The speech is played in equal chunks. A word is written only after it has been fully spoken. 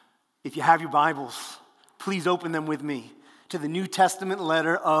If you have your Bibles, please open them with me to the New Testament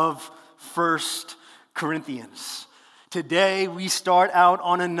letter of 1 Corinthians. Today, we start out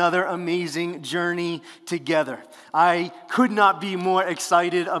on another amazing journey together. I could not be more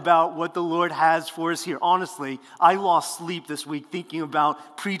excited about what the Lord has for us here. Honestly, I lost sleep this week thinking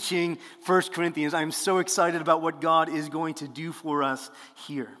about preaching 1 Corinthians. I'm so excited about what God is going to do for us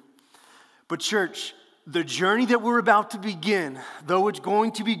here. But church, the journey that we're about to begin, though it's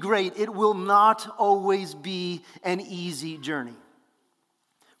going to be great, it will not always be an easy journey.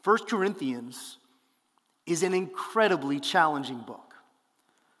 1 Corinthians is an incredibly challenging book.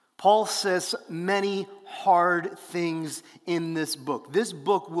 Paul says many hard things in this book. This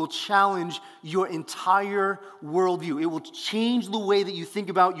book will challenge your entire worldview. It will change the way that you think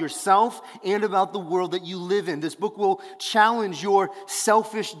about yourself and about the world that you live in. This book will challenge your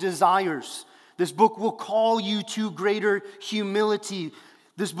selfish desires. This book will call you to greater humility.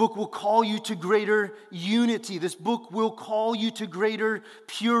 This book will call you to greater unity. This book will call you to greater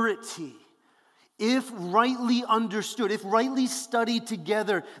purity. If rightly understood, if rightly studied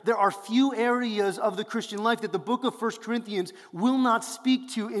together, there are few areas of the Christian life that the book of 1 Corinthians will not speak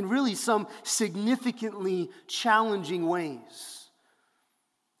to in really some significantly challenging ways.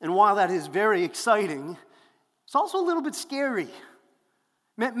 And while that is very exciting, it's also a little bit scary.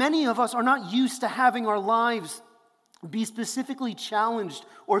 Many of us are not used to having our lives be specifically challenged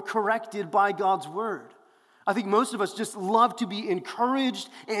or corrected by God's word. I think most of us just love to be encouraged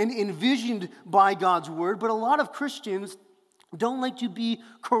and envisioned by God's word, but a lot of Christians don't like to be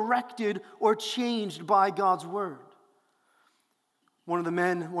corrected or changed by God's word. One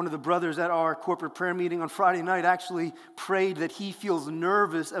of the brothers at our corporate prayer meeting on Friday night actually prayed that he feels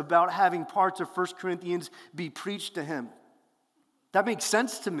nervous about having parts of 1 Corinthians be preached to him. That makes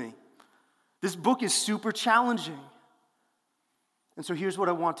sense to me. This book is super challenging. And so here's what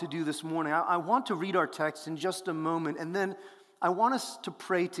I want to do this morning. I want to read our text in just a moment, and then I want us to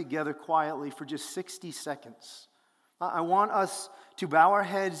pray together quietly for just 60 seconds. I want us to bow our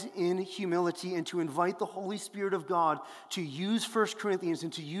heads in humility and to invite the Holy Spirit of God to use 1 Corinthians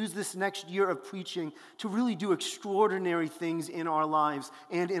and to use this next year of preaching to really do extraordinary things in our lives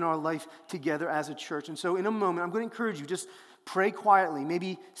and in our life together as a church. And so in a moment, I'm going to encourage you, just pray quietly.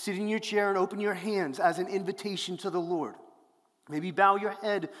 Maybe sit in your chair and open your hands as an invitation to the Lord. Maybe bow your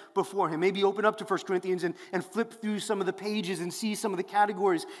head before Him. Maybe open up to 1 Corinthians and flip through some of the pages and see some of the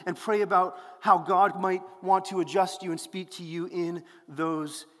categories and pray about how God might want to adjust you and speak to you in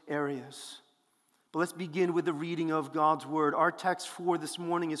those areas. But let's begin with the reading of God's Word. Our text for this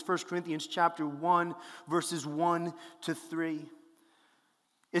morning is 1 Corinthians chapter 1, verses 1 to 3.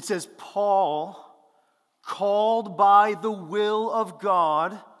 It says, Paul, called by the will of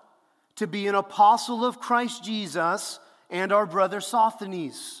God to be an apostle of Christ Jesus, and our brother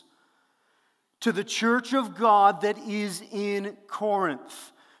Sosthenes, to the church of God that is in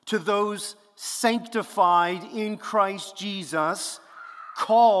Corinth, to those sanctified in Christ Jesus,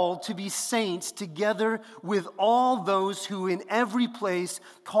 called to be saints, together with all those who in every place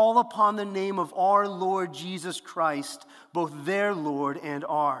call upon the name of our Lord Jesus Christ, both their Lord and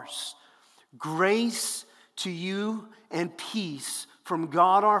ours. Grace to you and peace from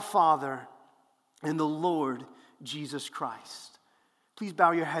God our Father and the Lord Jesus Christ. Please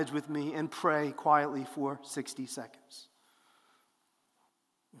bow your heads with me and pray quietly for 60 seconds.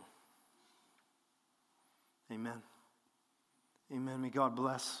 Amen. Amen. May God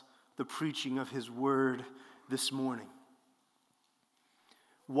bless the preaching of His word this morning.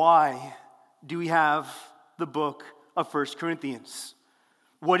 Why do we have the book of 1 Corinthians?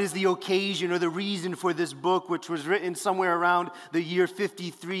 What is the occasion or the reason for this book, which was written somewhere around the year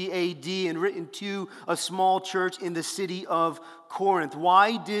 53 AD and written to a small church in the city of Corinth?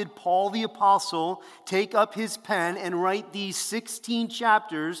 Why did Paul the Apostle take up his pen and write these 16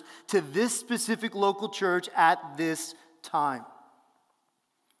 chapters to this specific local church at this time?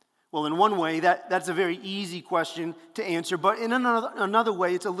 Well, in one way, that's a very easy question to answer, but in another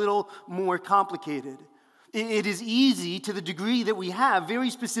way, it's a little more complicated. It is easy to the degree that we have very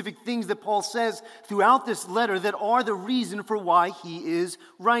specific things that Paul says throughout this letter that are the reason for why he is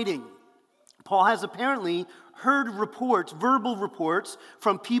writing. Paul has apparently heard reports, verbal reports,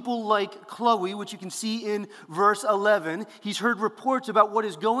 from people like Chloe, which you can see in verse 11. He's heard reports about what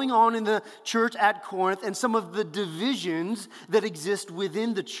is going on in the church at Corinth and some of the divisions that exist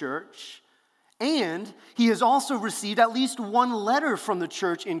within the church. And he has also received at least one letter from the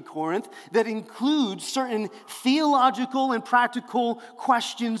church in Corinth that includes certain theological and practical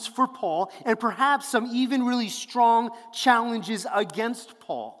questions for Paul, and perhaps some even really strong challenges against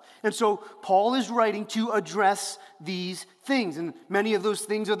Paul. And so Paul is writing to address these things. And many of those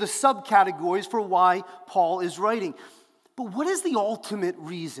things are the subcategories for why Paul is writing. But what is the ultimate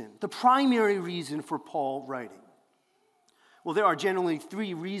reason, the primary reason for Paul writing? Well, there are generally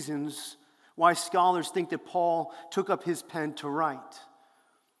three reasons why scholars think that Paul took up his pen to write.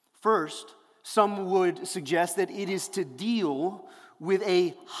 First, some would suggest that it is to deal with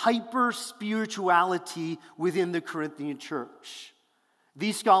a hyper-spirituality within the Corinthian church.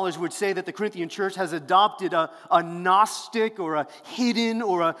 These scholars would say that the Corinthian church has adopted a Gnostic or a hidden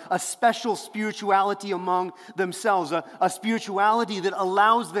or a special spirituality among themselves, a spirituality that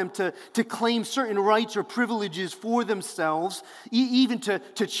allows them to claim certain rights or privileges for themselves, even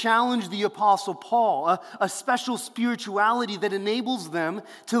to challenge the Apostle Paul, a special spirituality that enables them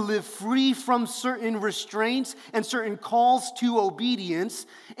to live free from certain restraints and certain calls to obedience,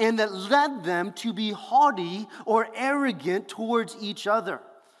 and that led them to be haughty or arrogant towards each other.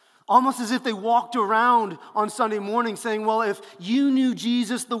 Almost as if they walked around on Sunday morning saying, well, if you knew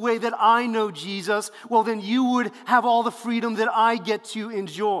Jesus the way that I know Jesus, well, then you would have all the freedom that I get to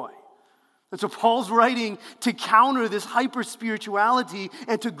enjoy. And so Paul's writing to counter this hyper-spirituality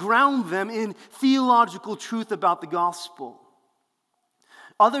and to ground them in theological truth about the gospel.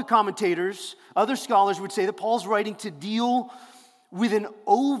 Other commentators, other scholars would say that Paul's writing to deal with an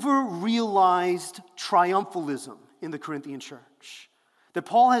over-realized triumphalism in the Corinthian church. That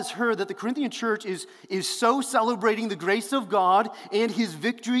Paul has heard that the Corinthian church is so celebrating the grace of God and his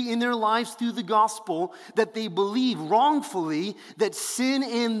victory in their lives through the gospel that they believe wrongfully that sin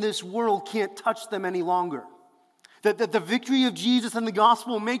in this world can't touch them any longer. That the victory of Jesus and the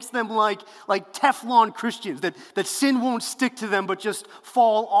gospel makes them like Teflon Christians, that sin won't stick to them but just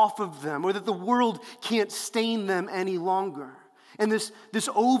fall off of them, or that the world can't stain them any longer. And this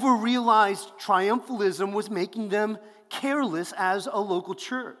over-realized triumphalism was making them careless as a local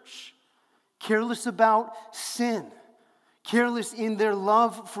church, careless about sin, careless in their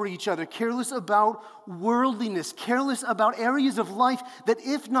love for each other, careless about worldliness, careless about areas of life that,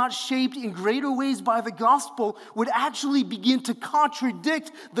 if not shaped in greater ways by the gospel, would actually begin to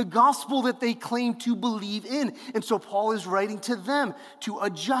contradict the gospel that they claim to believe in. And so Paul is writing to them to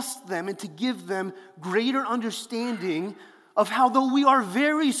adjust them and to give them greater understanding of how, though we are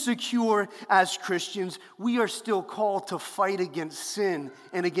very secure as Christians, we are still called to fight against sin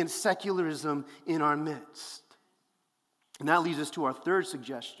and against secularism in our midst. And that leads us to our third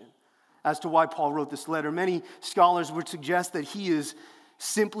suggestion as to why Paul wrote this letter. Many scholars would suggest that he is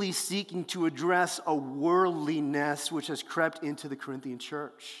simply seeking to address a worldliness which has crept into the Corinthian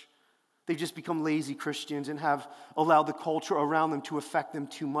church. They've just become lazy Christians and have allowed the culture around them to affect them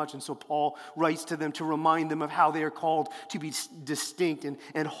too much. And so Paul writes to them to remind them of how they are called to be distinct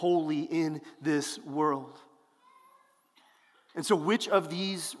and holy in this world. And so which of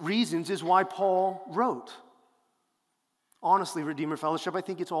these reasons is why Paul wrote? Honestly, Redeemer Fellowship, I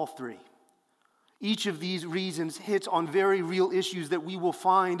think it's all three. Each of these reasons hits on very real issues that we will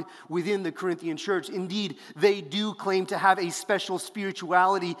find within the Corinthian church. Indeed, they do claim to have a special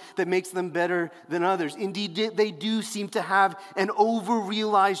spirituality that makes them better than others. Indeed, they do seem to have an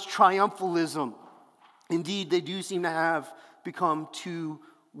over-realized triumphalism. Indeed, they do seem to have become too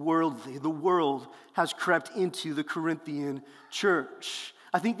worldly. The world has crept into the Corinthian church.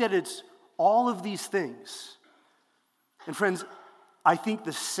 I think that it's all of these things. And friends, I think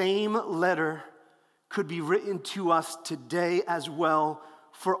the same letter could be written to us today as well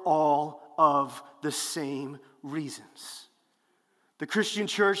for all of the same reasons. The Christian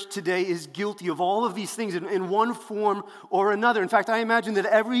church today is guilty of all of these things in one form or another. In fact, I imagine that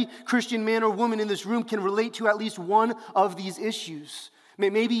every Christian man or woman in this room can relate to at least one of these issues.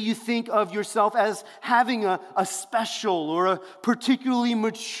 Maybe you think of yourself as having a special or a particularly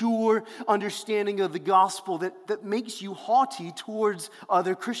mature understanding of the gospel that makes you haughty towards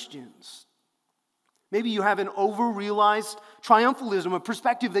other Christians. Maybe you have an over-realized triumphalism, a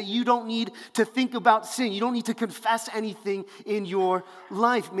perspective that you don't need to think about sin. You don't need to confess anything in your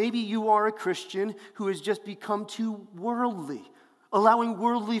life. Maybe you are a Christian who has just become too worldly, allowing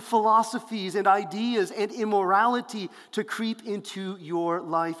worldly philosophies and ideas and immorality to creep into your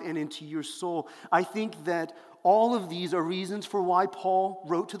life and into your soul. I think that all of these are reasons for why Paul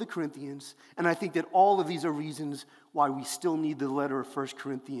wrote to the Corinthians, and I think that all of these are reasons why we still need the letter of 1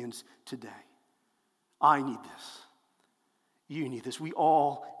 Corinthians today. I need this. You need this. We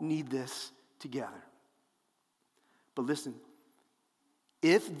all need this together. But listen,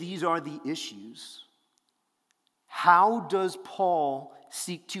 if these are the issues, how does Paul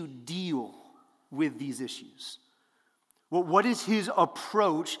seek to deal with these issues? Well, what is his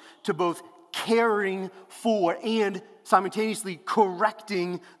approach to both caring for and simultaneously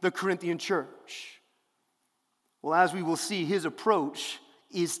correcting the Corinthian church? Well, as we will see, his approach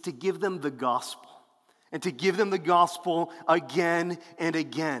is to give them the gospel, and to give them the gospel again and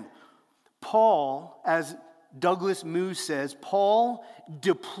again. Paul, as Douglas Moo says, Paul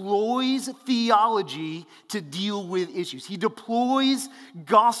deploys theology to deal with issues. He deploys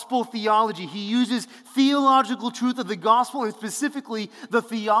gospel theology. He uses theological truth of the gospel, and specifically the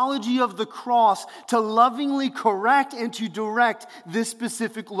theology of the cross, to lovingly correct and to direct this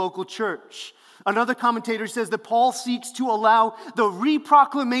specific local church. Another commentator says that Paul seeks to allow the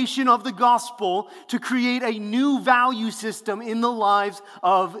reproclamation of the gospel to create a new value system in the lives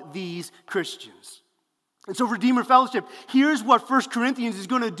of these Christians. And so Redeemer Fellowship, here's what 1 Corinthians is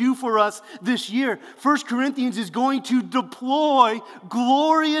going to do for us this year. 1 Corinthians is going to deploy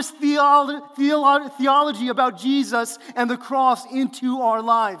glorious theology about Jesus and the cross into our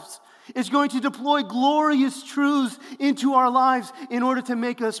lives. It's going to deploy glorious truths into our lives in order to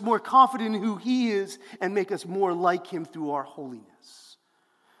make us more confident in who He is and make us more like Him through our holiness.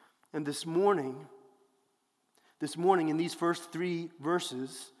 And this morning, in these first 3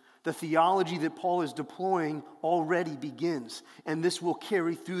 verses, the theology that Paul is deploying already begins, and this will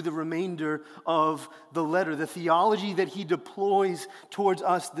carry through the remainder of the letter. The theology that he deploys towards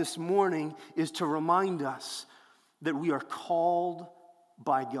us this morning is to remind us that we are called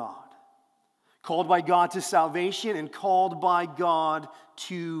by God. Called by God to salvation and called by God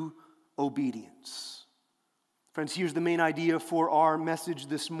to obedience. Friends, here's the main idea for our message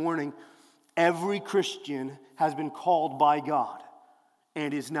this morning. Every Christian has been called by God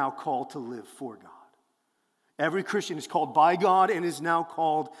and is now called to live for God. Every Christian is called by God and is now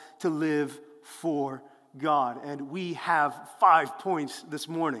called to live for God. And we have 5 points this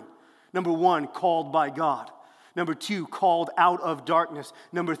morning. Number 1, called by God. Number 2, called out of darkness.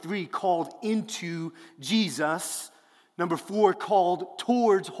 Number 3, called into Jesus. Number 4, called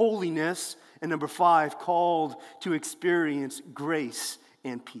towards holiness. And number 5, called to experience grace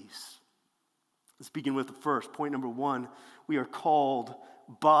and peace. Let's begin with the first. Point number 1, we are called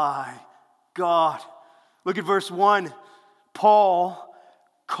by God. Look at verse 1. Paul,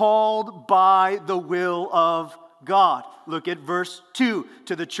 called by the will of God. Look at verse 2.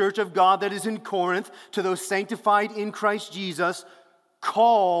 To the church of God that is in Corinth, to those sanctified in Christ Jesus,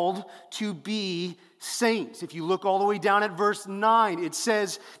 called to be saints. If you look all the way down at verse 9, it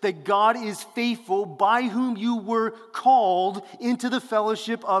says that God is faithful, by whom you were called into the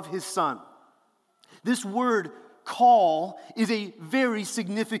fellowship of His Son. This word call is a very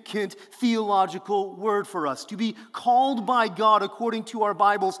significant theological word for us. To be called by God, according to our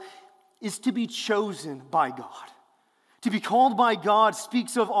Bibles, is to be chosen by God. To be called by God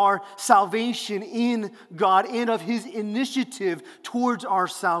speaks of our salvation in God and of His initiative towards our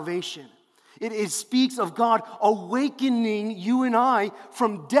salvation. It speaks of God awakening you and I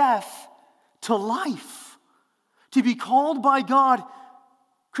from death to life. To be called by God,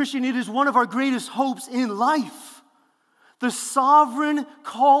 Christian, it is one of our greatest hopes in life. The sovereign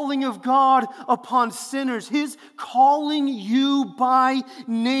calling of God upon sinners, His calling you by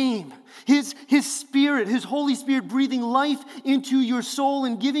name, His Spirit, His Holy Spirit breathing life into your soul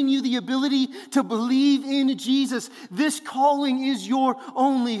and giving you the ability to believe in Jesus. This calling is your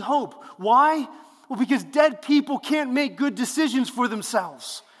only hope. Why? Well, because dead people can't make good decisions for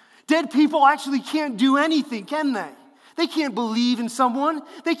themselves. Dead people actually can't do anything, can they? They can't believe in someone.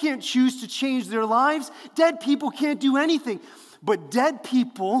 They can't choose to change their lives. Dead people can't do anything. But dead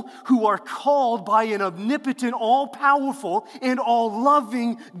people who are called by an omnipotent, all-powerful, and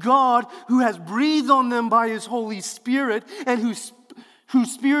all-loving God who has breathed on them by His Holy Spirit and whose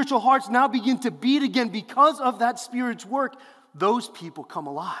spiritual hearts now begin to beat again because of that Spirit's work, those people come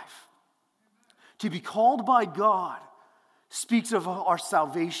alive. To be called by God speaks of our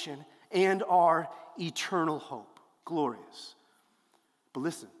salvation and our eternal hope. Glorious. But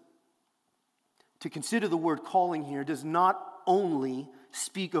listen, to consider the word calling here does not only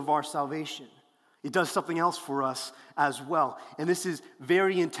speak of our salvation. It does something else for us as well. And this is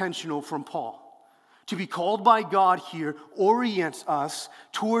very intentional from Paul. To be called by God here orients us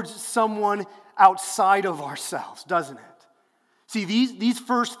towards someone outside of ourselves, doesn't it? See, these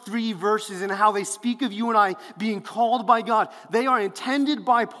first 3 verses and how they speak of you and I being called by God, they are intended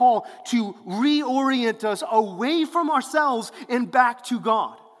by Paul to reorient us away from ourselves and back to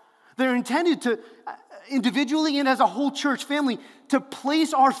God. They're intended to, individually and as a whole church family, to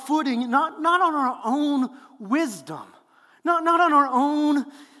place our footing not on our own wisdom, not on our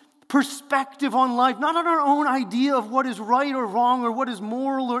own perspective on life, not on our own idea of what is right or wrong or what is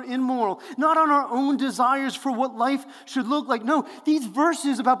moral or immoral, not on our own desires for what life should look like. No, these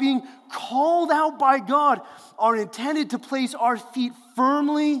verses about being called out by God are intended to place our feet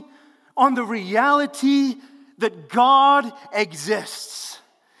firmly on the reality that God exists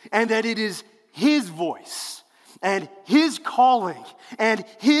and that it is His voice and His calling and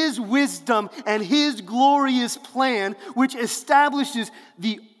His wisdom and His glorious plan which establishes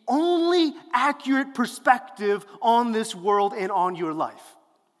the only accurate perspective on this world and on your life.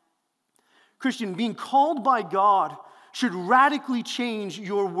 Christian, being called by God should radically change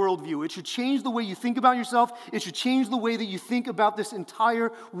your worldview. It should change the way you think about yourself. It should change the way that you think about this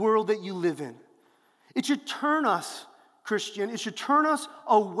entire world that you live in. It should turn us, Christian, it should turn us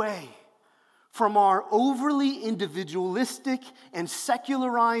away from our overly individualistic and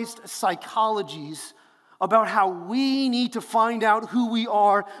secularized psychologies about how we need to find out who we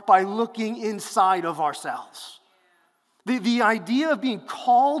are by looking inside of ourselves. The idea of being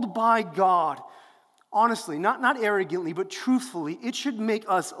called by God, honestly, not arrogantly, but truthfully, it should make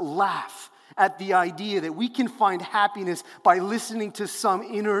us laugh at the idea that we can find happiness by listening to some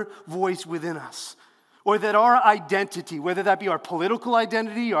inner voice within us. Or that our identity, whether that be our political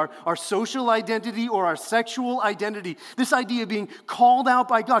identity, our social identity, or our sexual identity, this idea of being called out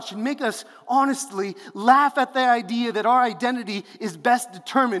by God should make us honestly laugh at the idea that our identity is best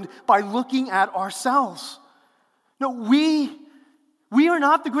determined by looking at ourselves. No, we are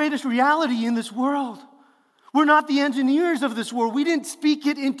not the greatest reality in this world. We're not the engineers of this world. We didn't speak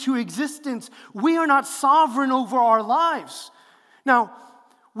it into existence. We are not sovereign over our lives. Now,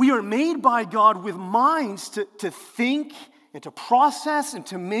 we are made by God with minds to think and to process and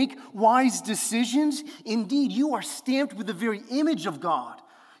to make wise decisions. Indeed, you are stamped with the very image of God.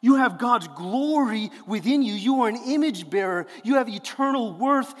 You have God's glory within you. You are an image bearer. You have eternal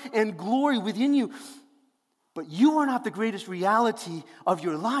worth and glory within you. But you are not the greatest reality of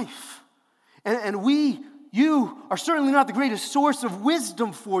your life. And you are certainly not the greatest source of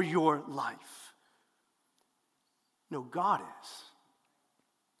wisdom for your life. No, God is.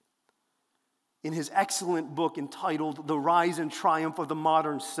 In his excellent book entitled The Rise and Triumph of the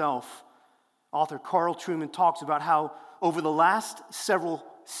Modern Self, author Carl Trueman talks about how over the last several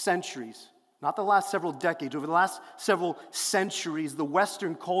centuries, not the last several decades, over the last several centuries, the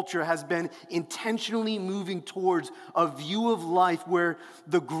Western culture has been intentionally moving towards a view of life where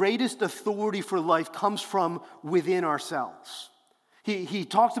the greatest authority for life comes from within ourselves. He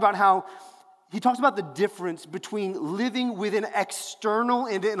talks about the difference between living with an external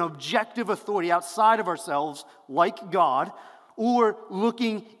and an objective authority outside of ourselves, like God, or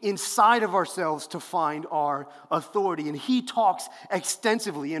looking inside of ourselves to find our authority. And he talks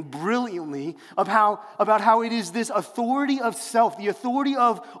extensively and brilliantly about how it is this authority of self, the authority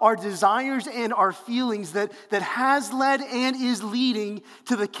of our desires and our feelings that has led and is leading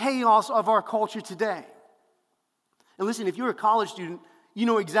to the chaos of our culture today. And listen, if you're a college student, you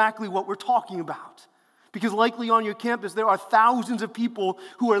know exactly what we're talking about. Because likely on your campus, there are thousands of people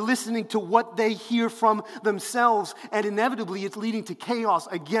who are listening to what they hear from themselves, and inevitably it's leading to chaos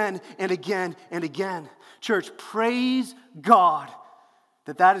again and again and again. Church, praise God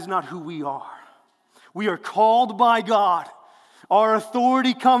that is not who we are. We are called by God. Our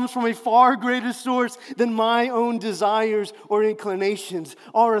authority comes from a far greater source than my own desires or inclinations.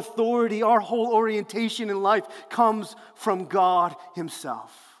 Our authority, our whole orientation in life comes from God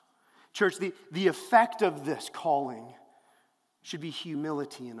Himself. Church, the effect of this calling should be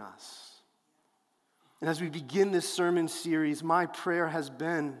humility in us. And as we begin this sermon series, my prayer has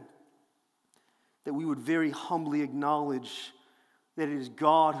been that we would very humbly acknowledge that it is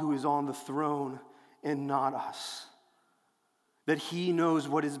God who is on the throne and not us. That He knows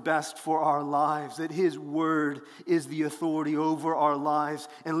what is best for our lives, that His word is the authority over our lives.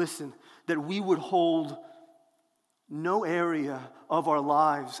 And listen, that we would hold no area of our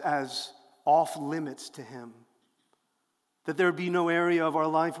lives as off limits to Him. That there be no area of our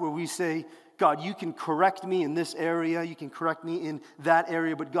life where we say, God, you can correct me in this area, you can correct me in that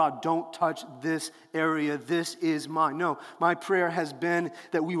area, but God, don't touch this area. This is mine. No, my prayer has been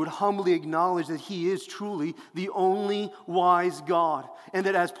that we would humbly acknowledge that He is truly the only wise God. And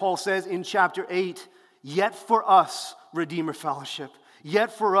that, as Paul says in chapter 8, yet for us, Redeemer Fellowship,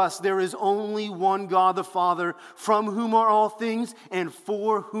 yet for us there is only one God the Father, from whom are all things and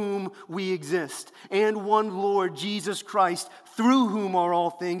for whom we exist, and one Lord Jesus Christ, through whom are all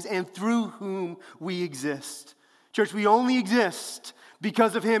things and through whom we exist. Church, we only exist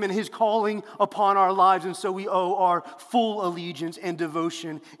because of Him and His calling upon our lives, and so we owe our full allegiance and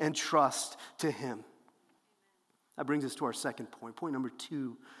devotion and trust to Him. That brings us to our second point. Point number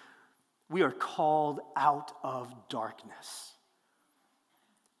 2, We are called out of darkness.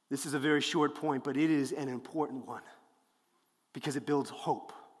 This is a very short point, but it is an important one because it builds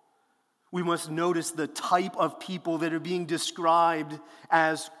hope. We must notice the type of people that are being described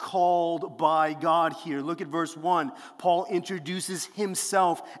as called by God here. Look at verse 1. Paul introduces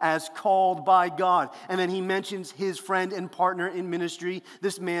himself as called by God. And then he mentions his friend and partner in ministry,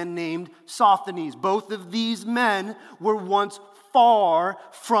 this man named Sosthenes. Both of these men were once far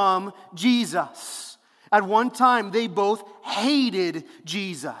from Jesus. At one time, they both hated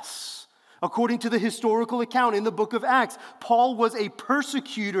Jesus. According to the historical account in the book of Acts, Paul was a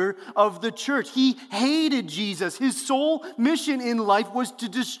persecutor of the church. He hated Jesus. His sole mission in life was to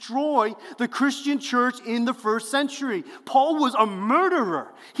destroy the Christian church in the first century. Paul was a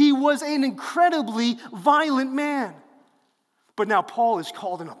murderer. He was an incredibly violent man. But now Paul is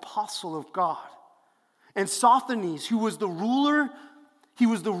called an apostle of God. And Sosthenes, who was the ruler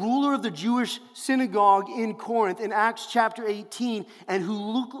of the Jewish synagogue in Corinth in Acts chapter 18, and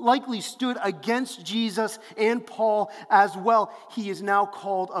who likely stood against Jesus and Paul as well. He is now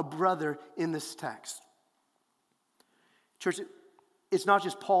called a brother in this text. Church, it's not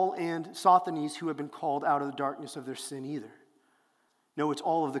just Paul and Sosthenes who have been called out of the darkness of their sin either. No, it's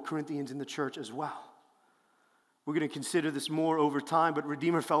all of the Corinthians in the church as well. We're going to consider this more over time, but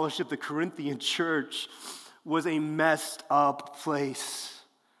Redeemer Fellowship, the Corinthian church, was a messed up place.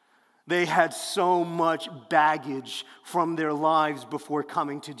 They had so much baggage from their lives before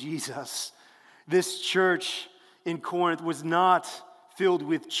coming to Jesus. This church in Corinth was not filled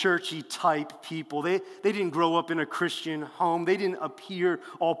with churchy type people. They didn't grow up in a Christian home. They didn't appear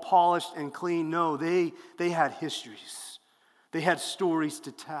all polished and clean. No, they had histories. They had stories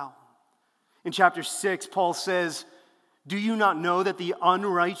to tell. In chapter 6, Paul says, "Do you not know that the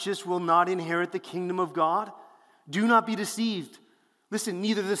unrighteous will not inherit the kingdom of God? Do not be deceived. Listen,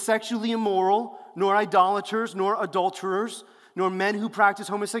 neither the sexually immoral, nor idolaters, nor adulterers, nor men who practice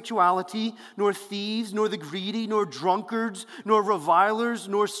homosexuality, nor thieves, nor the greedy, nor drunkards, nor revilers,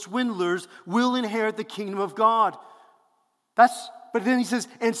 nor swindlers will inherit the kingdom of God." But then he says,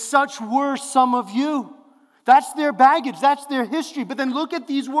 "And such were some of you." That's their baggage. That's their history. But then look at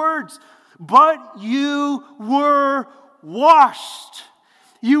these words. "But you were washed.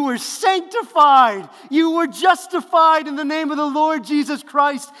 You were sanctified. You were justified in the name of the Lord Jesus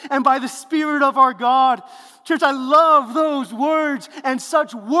Christ and by the Spirit of our God." Church, I love those words. "And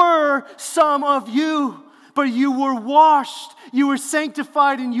such were some of you. But you were washed. You were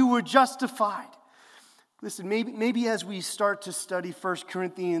sanctified and you were justified." Listen, maybe as we start to study 1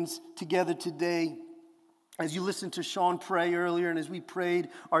 Corinthians together today, as you listened to Sean pray earlier and as we prayed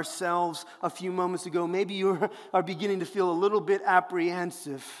ourselves a few moments ago, maybe you are beginning to feel a little bit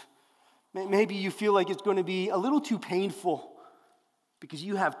apprehensive. Maybe you feel like it's going to be a little too painful because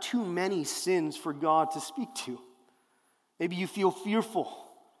you have too many sins for God to speak to. Maybe you feel fearful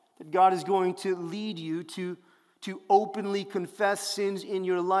that God is going to lead you to openly confess sins in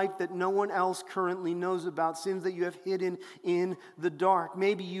your life that no one else currently knows about, sins that you have hidden in the dark.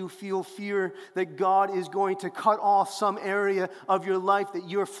 Maybe you feel fear that God is going to cut off some area of your life that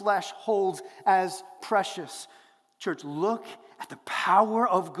your flesh holds as precious. Church, look at the power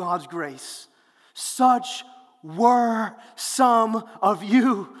of God's grace. Such were some of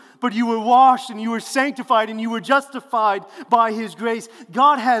you, but you were washed and you were sanctified and you were justified by His grace.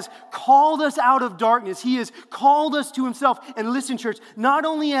 God has called us out of darkness. He has called us to Himself. And listen, church, not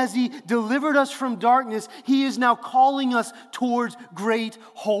only has He delivered us from darkness, He is now calling us towards great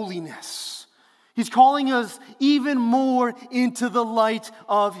holiness. He's calling us even more into the light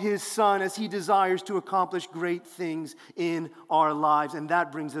of His Son as He desires to accomplish great things in our lives. And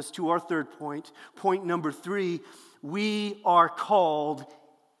that brings us to our third point. Point number 3, we are called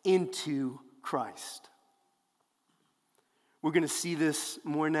into Christ. We're going to see this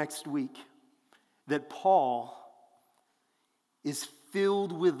more next week, that Paul is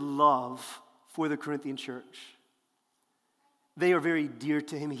filled with love for the Corinthian church. They are very dear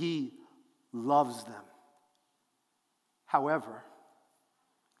to him. He loves them. However,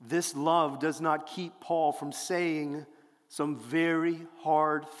 this love does not keep Paul from saying some very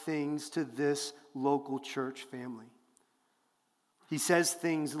hard things to this local church family. He says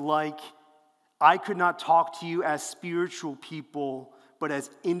things like, "I could not talk to you as spiritual people, but as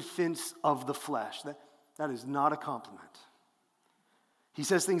infants of the flesh." That is not a compliment. He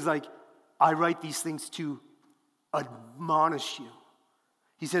says things like, "I write these things to admonish you."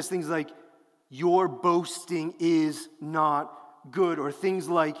 He says things like, "Your boasting is not good," or things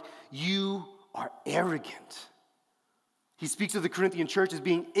like, "You are arrogant." He speaks of the Corinthian church as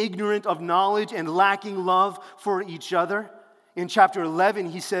being ignorant of knowledge and lacking love for each other. In chapter 11,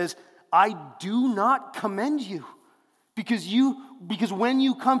 he says, I do not commend you, because when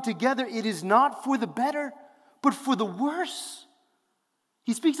you come together, it is not for the better, but for the worse.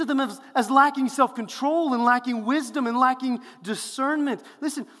 He speaks of them as lacking self-control and lacking wisdom and lacking discernment.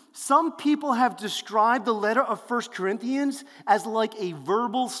 Listen, some people have described the letter of 1 Corinthians as like a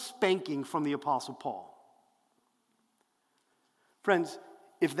verbal spanking from the Apostle Paul. Friends,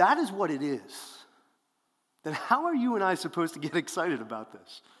 if that is what it is, then how are you and I supposed to get excited about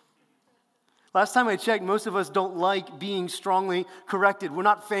this? Last time I checked, most of us don't like being strongly corrected. We're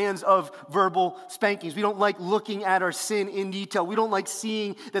not fans of verbal spankings. We don't like looking at our sin in detail. We don't like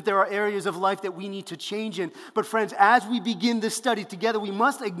seeing that there are areas of life that we need to change in. But friends, as we begin this study together, we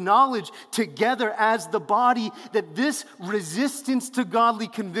must acknowledge together as the body that this resistance to godly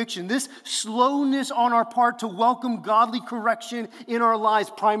conviction, this slowness on our part to welcome godly correction in our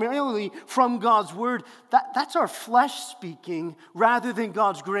lives, primarily from God's word, that's our flesh speaking rather than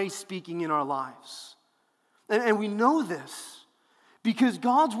God's grace speaking in our lives. And we know this because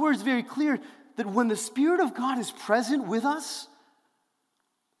God's word is very clear that when the Spirit of God is present with us,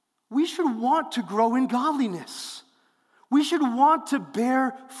 we should want to grow in godliness. We should want to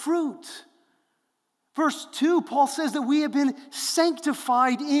bear fruit. Verse 2, Paul says that we have been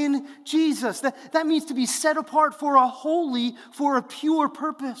sanctified in Jesus. That means to be set apart for a pure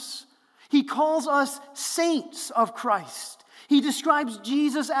purpose. He calls us saints of Christ. He describes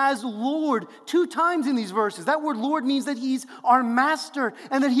Jesus as Lord 2 times in these verses. That word Lord means that he's our master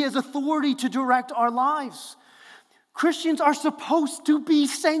and that he has authority to direct our lives. Christians are supposed to be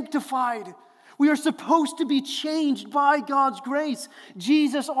sanctified. We are supposed to be changed by God's grace.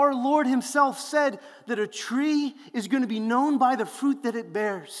 Jesus, our Lord himself, said that a tree is going to be known by the fruit that it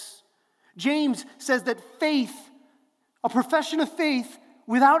bears. James says that faith, a profession of faith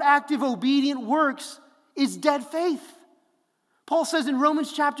without active obedient works, is dead faith. Paul says in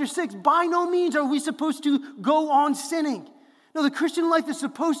Romans chapter 6, by no means are we supposed to go on sinning. No, the Christian life is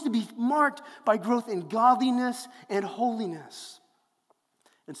supposed to be marked by growth in godliness and holiness.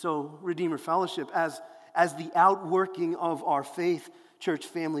 And so, Redeemer Fellowship, as the outworking of our faith, church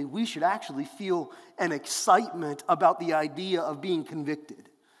family, we should actually feel an excitement about the idea of being convicted.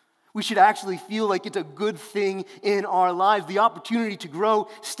 We should actually feel like it's a good thing in our lives. The opportunity to grow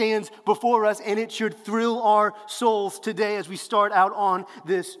stands before us, and it should thrill our souls today as we start out on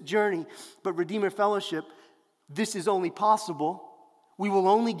this journey. But Redeemer Fellowship, this is only possible. We will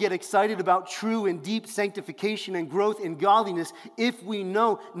only get excited about true and deep sanctification and growth in godliness if we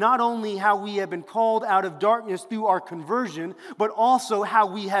know not only how we have been called out of darkness through our conversion, but also how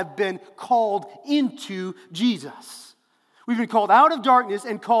we have been called into Jesus. We've been called out of darkness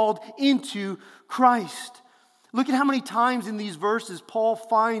and called into Christ. Look at how many times in these verses Paul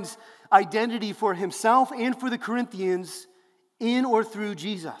finds identity for himself and for the Corinthians in or through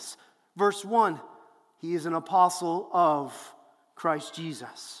Jesus. Verse 1, he is an apostle of Christ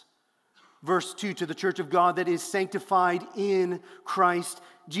Jesus. Verse 2, to the church of God that is sanctified in Christ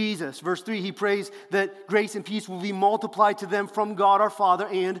Jesus. Verse 3, he prays that grace and peace will be multiplied to them from God our Father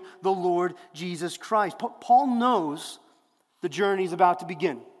and the Lord Jesus Christ. Paul knows the journey is about to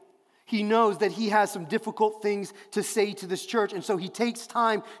begin. He knows that he has some difficult things to say to this church, and so he takes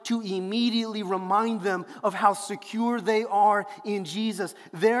time to immediately remind them of how secure they are in Jesus.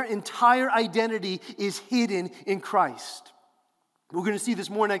 Their entire identity is hidden in Christ. We're going to see this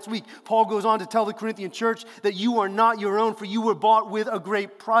more next week. Paul goes on to tell the Corinthian church that you are not your own, for you were bought with a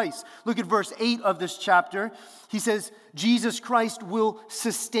great price. Look at verse 8 of this chapter. He says, Jesus Christ will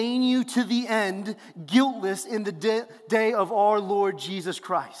sustain you to the end, guiltless in the day of our Lord Jesus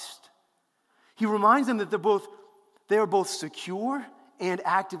Christ. He reminds them that they are both secure and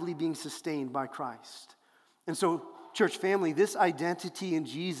actively being sustained by Christ. And so, church family, this identity in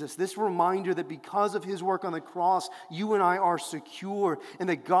Jesus, this reminder that because of his work on the cross, you and I are secure and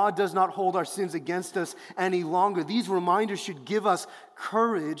that God does not hold our sins against us any longer. These reminders should give us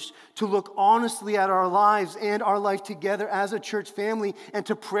courage to look honestly at our lives and our life together as a church family and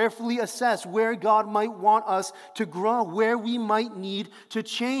to prayerfully assess where God might want us to grow, where we might need to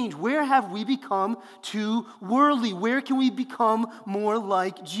change. Where have we become too worldly? Where can we become more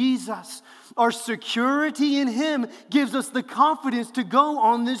like Jesus? Our security in him gives us the confidence to go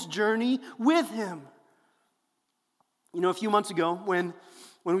on this journey with him. You know, a few months ago when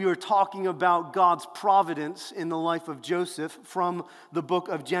we were talking about God's providence in the life of Joseph from the book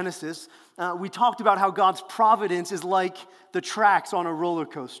of Genesis, we talked about how God's providence is like the tracks on a roller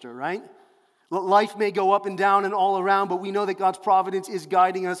coaster, right? Life may go up and down and all around, but we know that God's providence is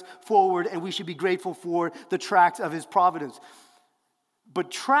guiding us forward, and we should be grateful for the tracks of his providence.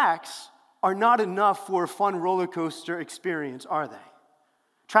 But tracks are not enough for a fun roller coaster experience, are they?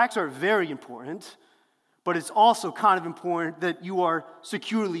 Tracks are very important, but it's also kind of important that you are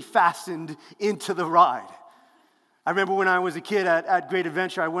securely fastened into the ride. I remember when I was a kid at Great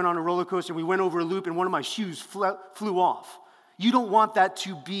Adventure, I went on a roller coaster, and we went over a loop, and one of my shoes flew off. You don't want that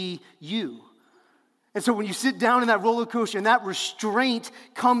to be you. And so when you sit down in that roller coaster and that restraint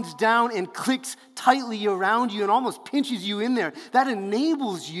comes down and clicks tightly around you and almost pinches you in there, that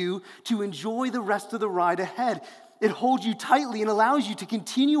enables you to enjoy the rest of the ride ahead. It holds you tightly and allows you to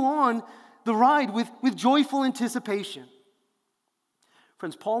continue on the ride with joyful anticipation.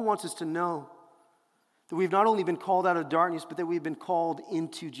 Friends, Paul wants us to know that we've not only been called out of darkness, but that we've been called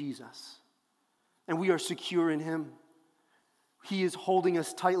into Jesus. And we are secure in him. He is holding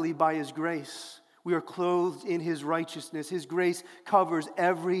us tightly by his grace. We are clothed in his righteousness. His grace covers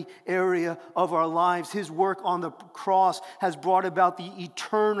every area of our lives. His work on the cross has brought about the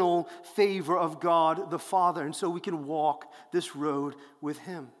eternal favor of God the Father. And so we can walk this road with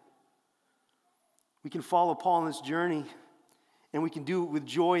him. We can follow Paul on this journey, and we can do it with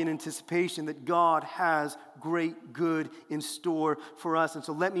joy and anticipation that God has great good in store for us. And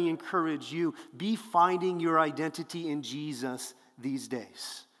so let me encourage you, be finding your identity in Jesus these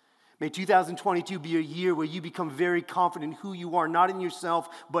days. May 2022 be a year where you become very confident in who you are, not in yourself,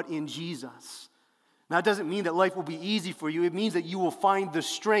 but in Jesus. Now, that doesn't mean that life will be easy for you. It means that you will find the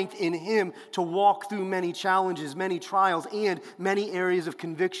strength in him to walk through many challenges, many trials, and many areas of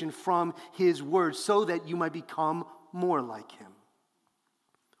conviction from his word so that you might become more like him.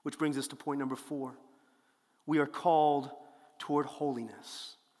 Which brings us to point number 4. We are called toward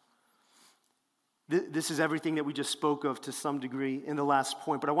holiness. This is everything that we just spoke of to some degree in the last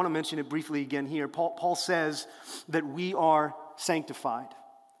point, but I want to mention it briefly again here. Paul says that we are sanctified.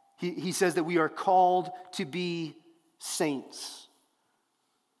 He says that we are called to be saints.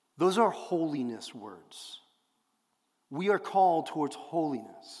 Those are holiness words. We are called towards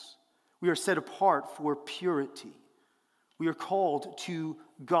holiness. We are set apart for purity. We are called to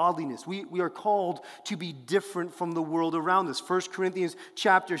godliness. We are called to be different from the world around us. 1 Corinthians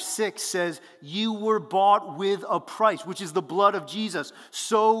chapter 6 says, you were bought with a price, which is the blood of Jesus.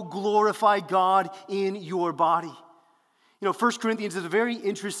 So glorify God in your body. You know, 1 Corinthians is a very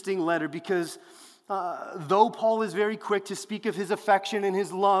interesting letter because though Paul is very quick to speak of his affection and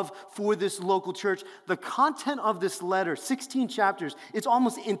his love for this local church, the content of this letter, 16 chapters, it's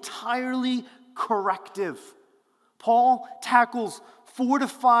almost entirely corrective. Paul tackles 4 to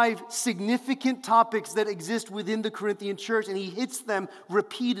 5 significant topics that exist within the Corinthian church, and he hits them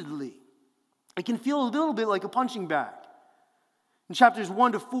repeatedly. It can feel a little bit like a punching bag. In chapters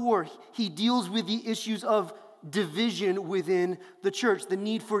 1 to 4, he deals with the issues of division within the church, the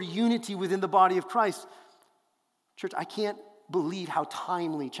need for unity within the body of Christ. Church, I can't believe how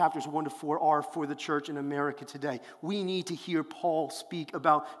timely chapters 1 to 4 are for the church in America today. We need to hear Paul speak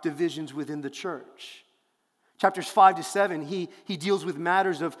about divisions within the church. Chapters 5 to 7, he deals with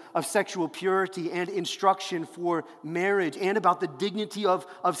matters of sexual purity and instruction for marriage and about the dignity of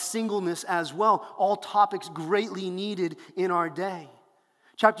singleness as well, all topics greatly needed in our day.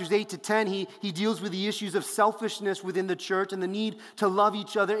 Chapters 8 to 10, he deals with the issues of selfishness within the church and the need to love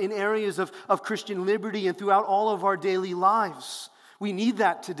each other in areas of Christian liberty and throughout all of our daily lives. We need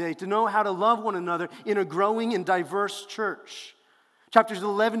that today, to know how to love one another in a growing and diverse church. Chapters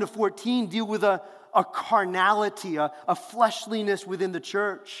 11 to 14 deal with a carnality, a fleshliness within the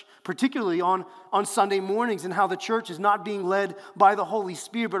church, particularly on Sunday mornings, and how the church is not being led by the Holy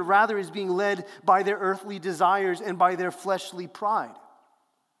Spirit, but rather is being led by their earthly desires and by their fleshly pride.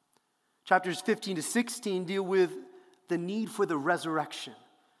 Chapters 15 to 16 deal with the need for the resurrection.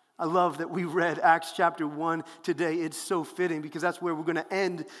 I love that we read Acts chapter 1 today. It's so fitting because that's where we're going to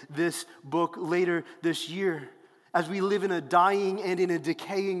end this book later this year. As we live in a dying and in a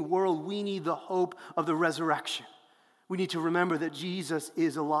decaying world, we need the hope of the resurrection. We need to remember that Jesus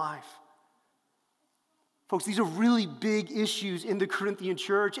is alive. Folks, these are really big issues in the Corinthian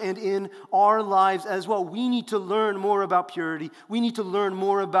church and in our lives as well. We need to learn more about purity. We need to learn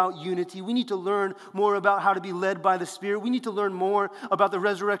more about unity. We need to learn more about how to be led by the Spirit. We need to learn more about the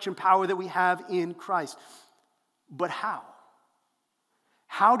resurrection power that we have in Christ. But how?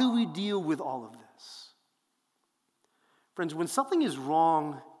 How do we deal with all of this? Friends, when something is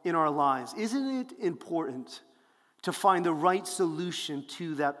wrong in our lives, isn't it important to find the right solution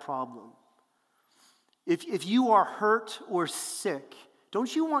to that problem? If you are hurt or sick,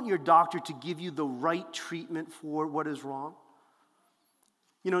 don't you want your doctor to give you the right treatment for what is wrong?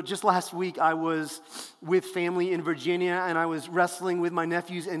 You know, just last week I was with family in Virginia and I was wrestling with my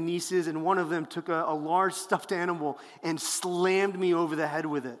nephews and nieces, and one of them took a large stuffed animal and slammed me over the head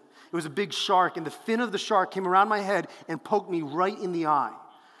with it. It was a big shark, and the fin of the shark came around my head and poked me right in the eye.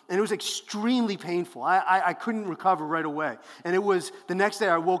 And it was extremely painful. I couldn't recover right away. And it was, the next day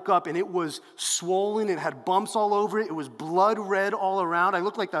I woke up and it was swollen. It had bumps all over it. It was blood red all around. I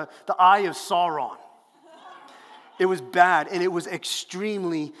looked like the eye of Sauron. It was bad and it was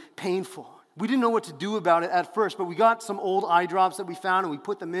extremely painful. We didn't know what to do about it at first, but we got some old eye drops that we found and we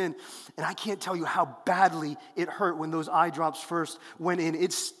put them in. And I can't tell you how badly it hurt when those eye drops first went in.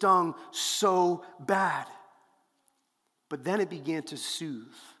 It stung so bad. But then it began to soothe.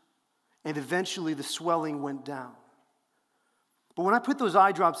 And eventually the swelling went down. But when I put those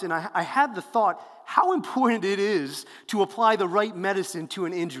eye drops in, I had the thought how important it is to apply the right medicine to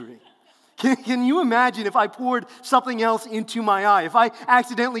an injury. Can you imagine if I poured something else into my eye? If I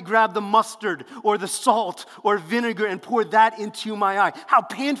accidentally grabbed the mustard or the salt or vinegar and poured that into my eye? How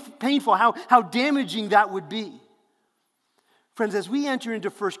painful, how damaging that would be. Friends, as we enter into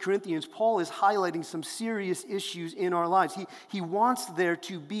 1 Corinthians, Paul is highlighting some serious issues in our lives. He wants there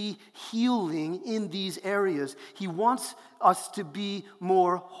to be healing in these areas. He wants us to be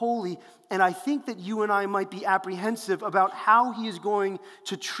more holy. And I think that you and I might be apprehensive about how he is going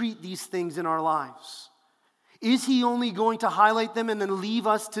to treat these things in our lives. Is he only going to highlight them and then leave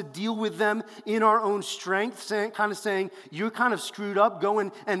us to deal with them in our own strength, kind of saying, you're kind of screwed up, go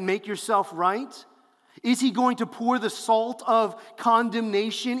and make yourself right? Is he going to pour the salt of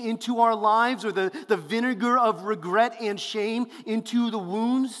condemnation into our lives or the vinegar of regret and shame into the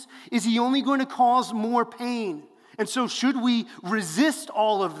wounds? Is he only going to cause more pain? And so should we resist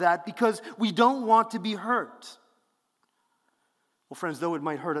all of that because we don't want to be hurt? Well, friends, though it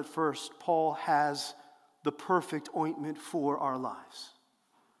might hurt at first, Paul has the perfect ointment for our lives.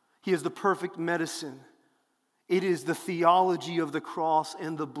 He has the perfect medicine. It is the theology of the cross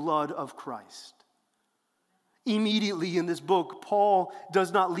and the blood of Christ. Immediately in this book, Paul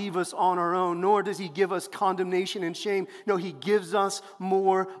does not leave us on our own, nor does he give us condemnation and shame. No, he gives us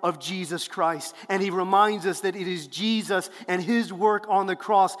more of Jesus Christ. And he reminds us that it is Jesus and his work on the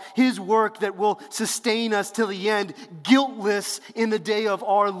cross, his work that will sustain us till the end, guiltless in the day of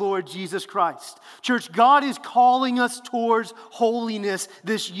our Lord Jesus Christ. Church, God is calling us towards holiness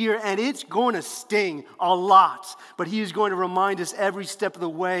this year, and it's going to sting a lot. But he is going to remind us every step of the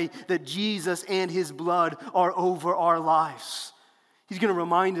way that Jesus and his blood are over our lives. He's going to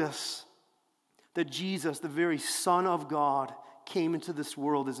remind us that Jesus, the very Son of God, came into this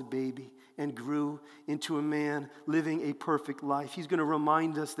world as a baby and grew into a man living a perfect life. He's going to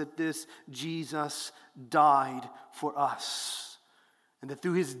remind us that this Jesus died for us, and that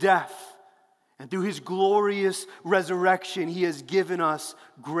through his death and through his glorious resurrection, he has given us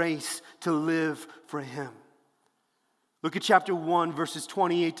grace to live for him. Look at chapter 1, verses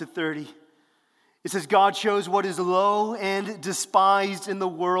 28 to 30. It says, God shows what is low and despised in the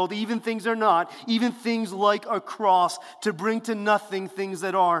world, even things are not, even things like a cross, to bring to nothing things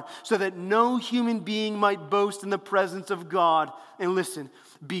that are, so that no human being might boast in the presence of God. And listen,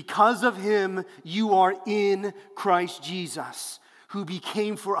 because of him you are in Christ Jesus, who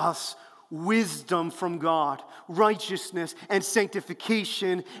became for us wisdom from God, righteousness and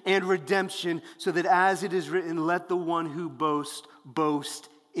sanctification and redemption, so that as it is written, let the one who boasts, boast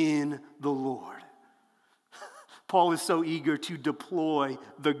in the Lord. Paul is so eager to deploy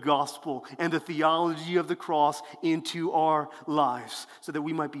the gospel and the theology of the cross into our lives so that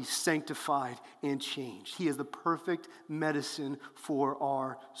we might be sanctified and changed. He is the perfect medicine for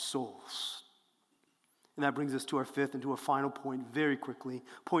our souls. And that brings us to our fifth and to a final point very quickly.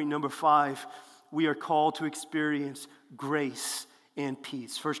 Point number 5, we are called to experience grace and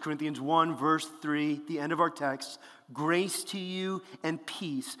peace. 1 Corinthians 1, verse 3, the end of our text. Grace to you and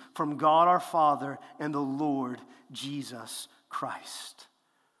peace from God our Father and the Lord Jesus Christ.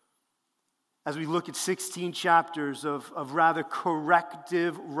 As we look at 16 chapters of rather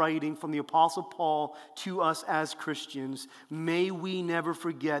corrective writing from the Apostle Paul to us as Christians, may we never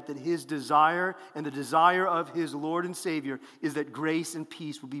forget that his desire and the desire of his Lord and Savior is that grace and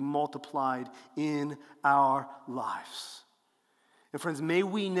peace will be multiplied in our lives. And friends, may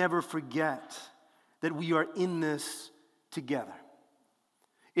we never forget that we are in this together.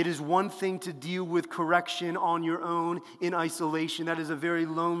 It is one thing to deal with correction on your own in isolation. That is a very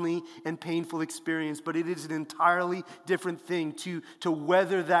lonely and painful experience, but it is an entirely different thing to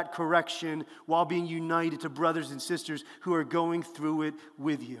weather that correction while being united to brothers and sisters who are going through it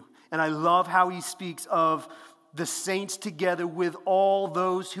with you. And I love how he speaks of the saints together with all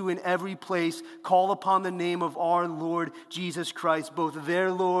those who in every place call upon the name of our Lord Jesus Christ, both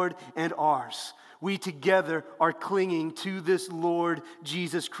their Lord and ours. We together are clinging to this Lord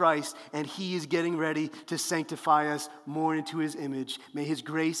Jesus Christ, and he is getting ready to sanctify us more into his image. May his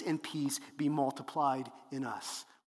grace and peace be multiplied in us.